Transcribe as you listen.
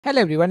Hello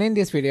everyone, in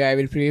this video I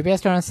will preview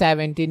best on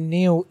 17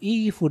 new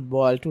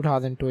eFootball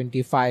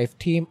 2025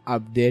 team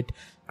update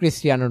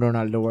Cristiano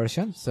Ronaldo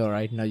version. So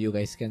right now you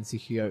guys can see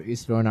here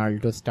is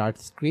Ronaldo start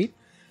screen,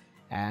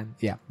 and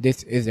yeah,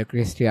 this is a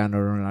Cristiano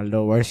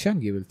Ronaldo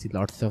version. You will see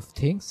lots of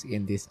things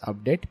in this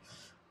update.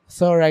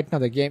 So right now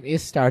the game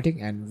is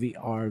starting and we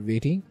are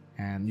waiting,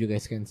 and you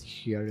guys can see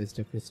here is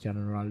the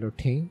Cristiano Ronaldo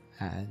team,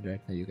 and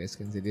right now you guys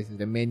can see this is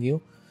the menu,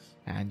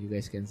 and you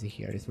guys can see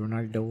here is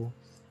Ronaldo,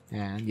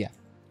 and yeah,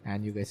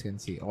 and you guys can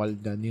see all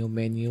the new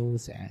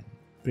menus and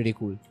pretty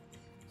cool.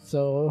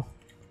 So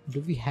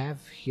do we have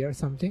here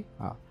something?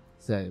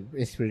 So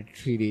it's pretty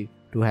 3D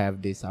to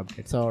have this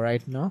update. So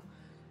right now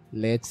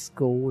let's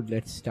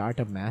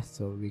start a match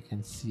so we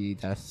can see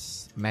the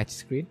match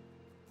screen.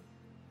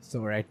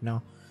 So right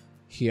now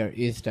here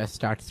is the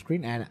start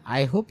screen, and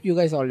I hope you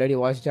guys already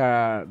watched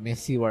the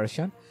Messi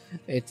version.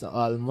 It's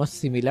almost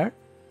similar,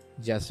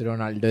 just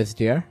Ronaldo is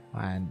there,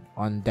 and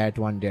on that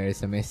one there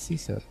is a Messi.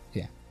 So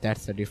yeah,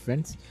 that's the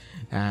difference.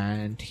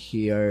 And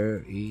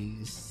here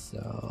is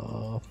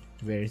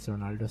where is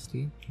Ronaldo's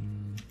team?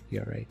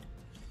 You're right.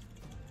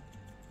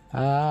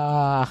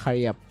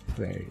 Hurry up,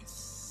 where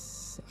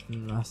is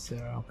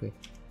Nasser? Okay,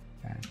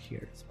 and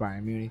here is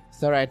Bayern Munich.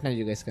 So right now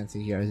you guys can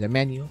see here is the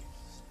menu,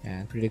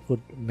 and pretty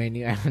good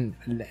menu. And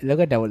look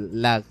at the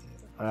lag,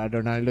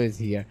 Ronaldo is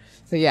here.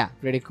 So yeah,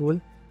 pretty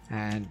cool.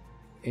 And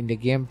in the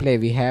gameplay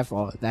we have,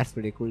 oh, that's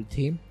pretty cool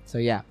team. So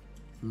yeah,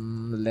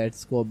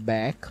 let's go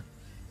back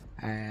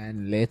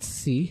and let's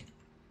see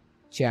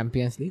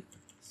Champions League.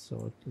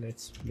 So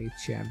let's play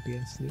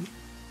Champions League,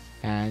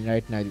 and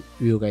right now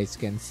you guys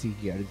can see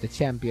here the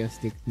Champions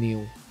League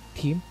new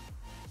team.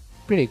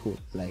 Pretty cool.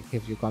 Like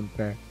if you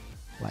compare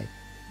like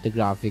the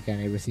graphic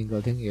and every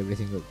single thing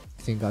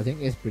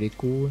is pretty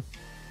cool.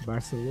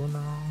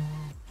 Barcelona,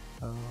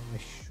 I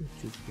should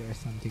choose here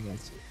something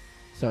else.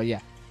 So yeah,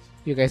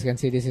 you guys can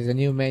see this is a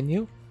new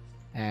menu.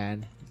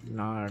 And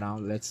now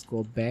let's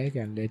go back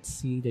and let's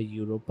see the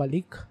Europa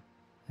League,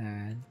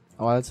 and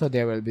also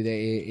there will be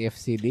the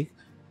AFC League.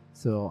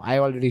 So I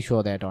already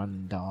show that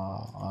on the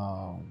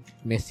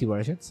Messi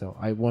version, so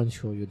I won't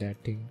show you that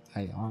thing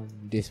on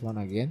this one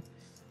again,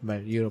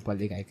 but Europa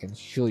League I can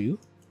show you.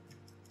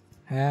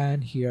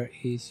 And here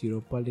is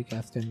Europa League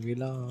Aston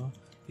Villa.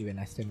 Even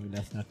Aston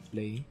Villa is not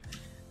playing,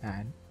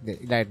 and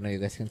right now you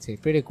guys can see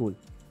pretty cool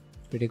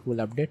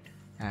update.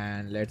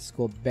 And let's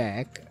go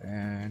back,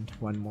 and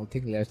one more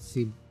thing, let's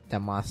see the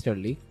Master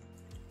League.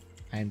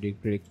 I'm doing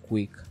pretty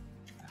quick,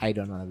 I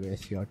don't want to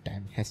waste your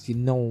time, as you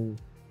know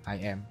I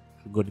am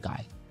a good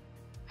guy.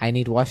 I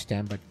need watch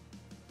time, but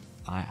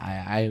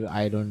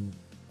I don't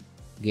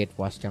get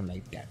watch time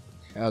like that.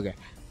 Okay,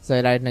 so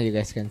right now you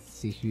guys can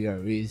see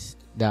here is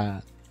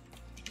the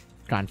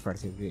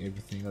transfers, every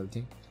single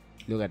thing.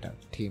 Look at the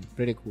team,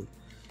 pretty cool.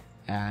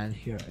 And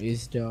here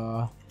is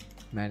the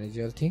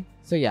manager thing.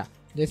 So yeah,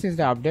 this is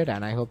the update,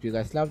 and I hope you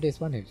guys love this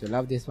one. If you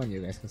love this one,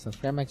 you guys can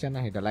subscribe my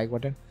channel, hit the like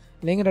button,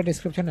 link in the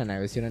description, and I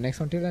will see you in the next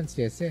one. Till then,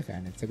 stay safe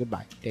and it's a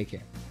goodbye. Take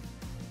care.